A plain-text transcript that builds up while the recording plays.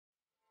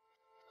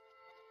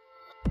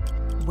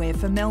we're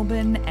for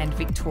Melbourne and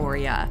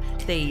Victoria.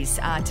 These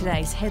are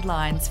today's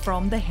headlines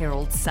from the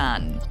Herald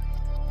Sun.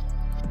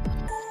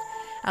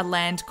 A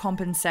land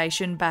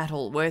compensation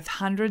battle worth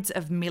hundreds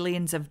of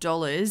millions of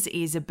dollars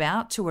is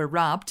about to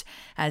erupt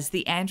as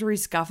the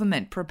Andrews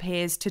government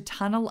prepares to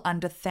tunnel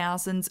under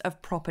thousands of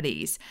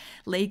properties.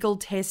 Legal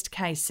test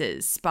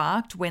cases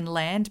sparked when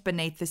land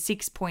beneath the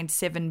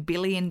 $6.7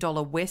 billion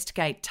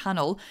Westgate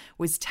Tunnel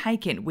was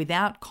taken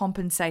without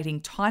compensating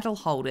title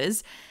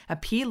holders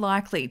appear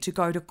likely to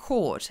go to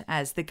court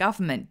as the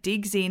government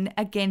digs in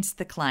against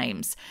the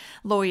claims.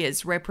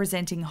 Lawyers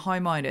representing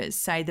homeowners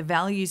say the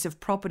values of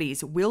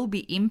properties will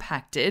be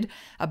impacted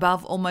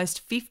above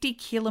almost 50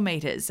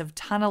 kilometres of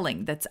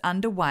tunnelling that's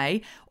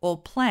underway or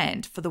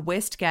planned for the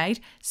Westgate,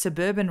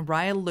 Suburban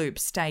Rail Loop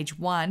Stage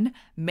 1,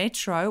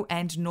 Metro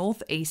and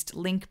North East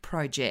Link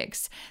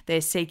projects. They're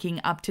seeking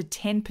up to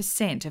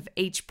 10% of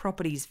each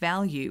property's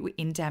value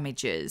in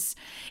damages.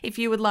 If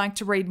you would like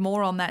to read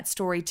more on that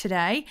story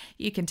today,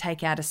 you can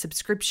take out a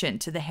subscription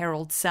to the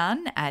Herald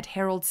Sun at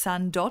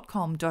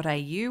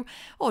heraldsun.com.au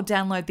or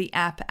download the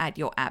app at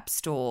your app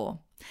store.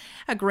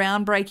 A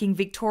groundbreaking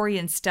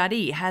Victorian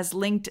study has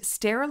linked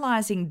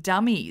sterilising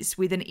dummies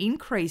with an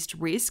increased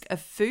risk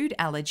of food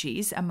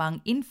allergies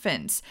among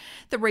infants.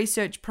 The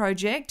research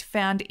project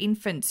found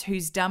infants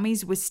whose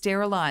dummies were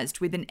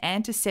sterilised with an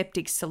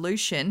antiseptic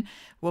solution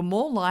were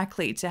more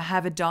likely to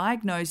have a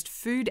diagnosed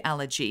food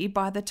allergy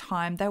by the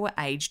time they were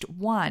aged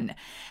 1.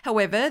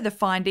 However, the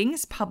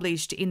findings,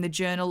 published in the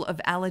Journal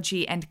of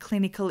Allergy and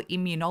Clinical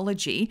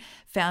Immunology,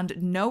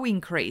 found no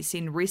increase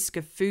in risk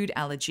of food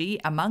allergy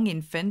among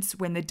infants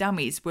when the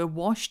dummies were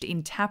washed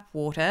in tap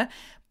water,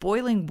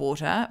 boiling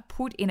water,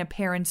 put in a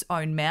parent's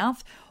own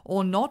mouth,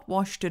 or not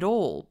washed at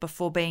all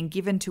before being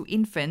given to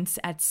infants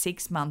at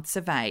 6 months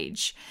of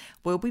age.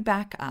 We'll be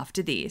back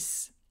after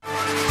this.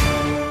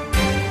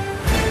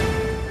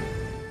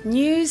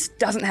 News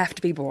doesn't have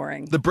to be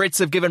boring. The Brits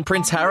have given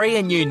Prince Harry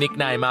a new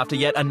nickname after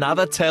yet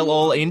another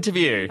tell-all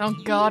interview. Oh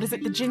God, is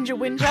it the Ginger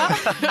Whinger?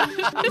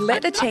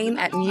 Let the team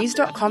at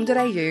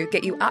news.com.au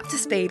get you up to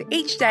speed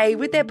each day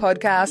with their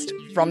podcast,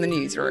 From the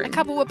Newsroom. A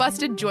couple were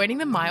busted joining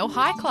the Mile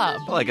High Club.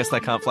 Well, I guess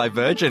they can't fly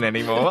Virgin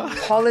anymore.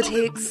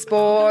 Politics,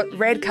 sport,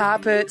 red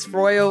carpets,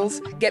 royals.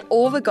 Get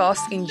all the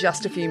goss in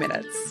just a few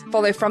minutes.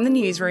 Follow From the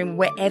Newsroom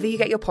wherever you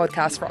get your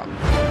podcast from.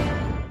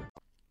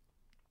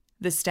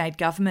 The state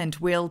government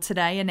will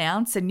today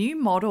announce a new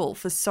model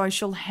for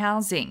social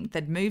housing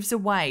that moves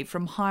away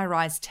from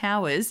high-rise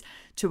towers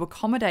to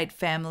accommodate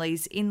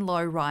families in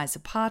low-rise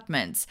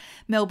apartments.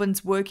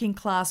 Melbourne's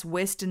working-class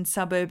western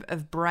suburb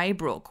of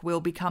Braybrook will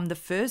become the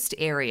first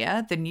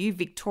area the new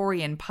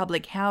Victorian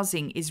public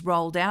housing is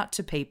rolled out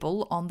to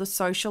people on the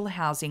social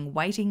housing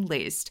waiting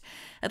list.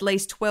 At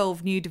least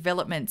 12 new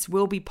developments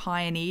will be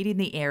pioneered in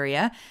the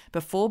area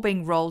before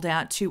being rolled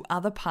out to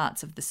other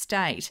parts of the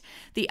state.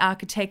 The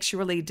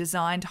architecturally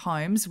designed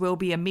homes will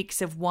be a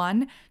mix of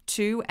 1,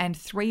 2 and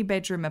 3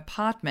 bedroom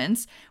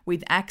apartments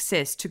with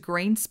access to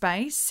green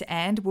space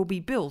and will be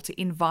built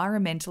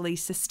environmentally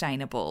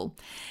sustainable.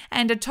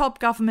 And a top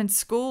government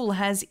school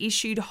has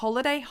issued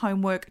holiday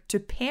homework to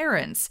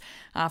parents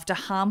after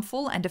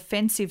harmful and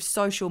offensive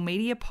social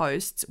media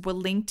posts were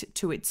linked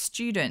to its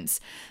students.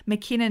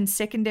 McKinnon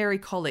Secondary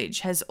College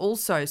has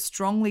also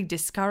strongly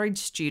discouraged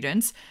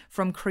students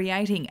from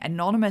creating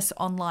anonymous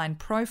online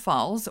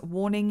profiles,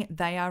 warning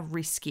they are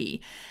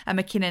risky. A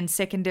McKinnon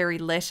Secondary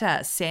letter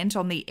sent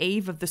on the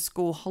eve of the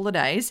school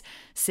holidays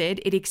said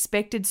it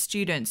expected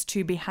students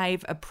to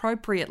behave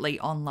appropriately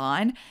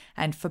online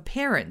and for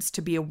parents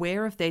to be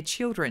aware of their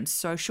children's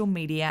social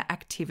media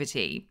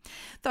activity.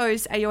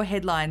 Those are your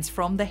headlines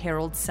from the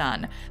Herald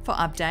Sun. For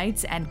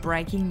updates and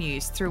breaking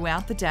news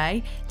throughout the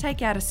day,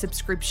 take out a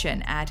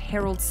subscription at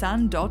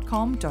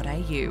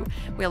heraldsun.com.au.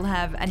 We'll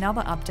have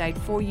another update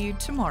for you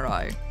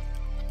tomorrow.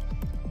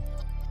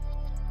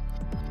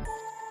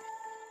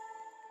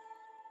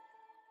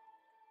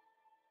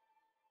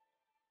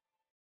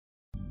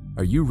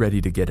 Are you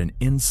ready to get an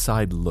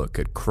inside look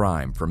at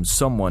crime from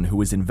someone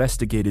who has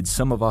investigated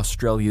some of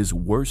Australia's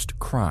worst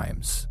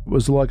crimes? It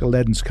was like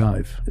Aladdin's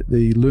Cave.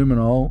 The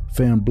luminol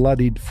found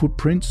bloodied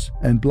footprints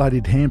and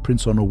bloodied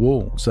handprints on a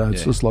wall, so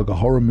it's just like a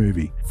horror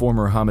movie.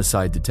 Former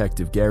homicide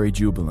detective Gary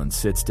Jubelin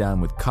sits down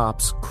with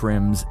cops,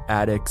 crims,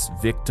 addicts,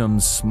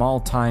 victims,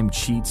 small-time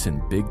cheats,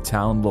 and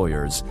big-town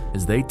lawyers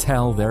as they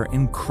tell their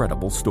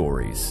incredible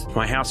stories.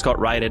 My house got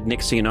raided.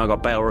 Next thing you know, I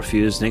got bail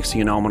refused. Next thing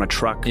you know, I'm on a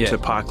truck to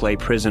Parklea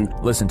Prison.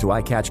 Listen to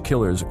I Catch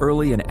Killers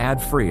early and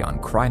ad-free on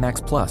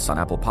Crimex Plus on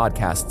Apple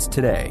Podcasts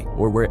today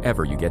or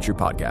wherever you get your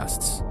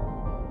podcasts.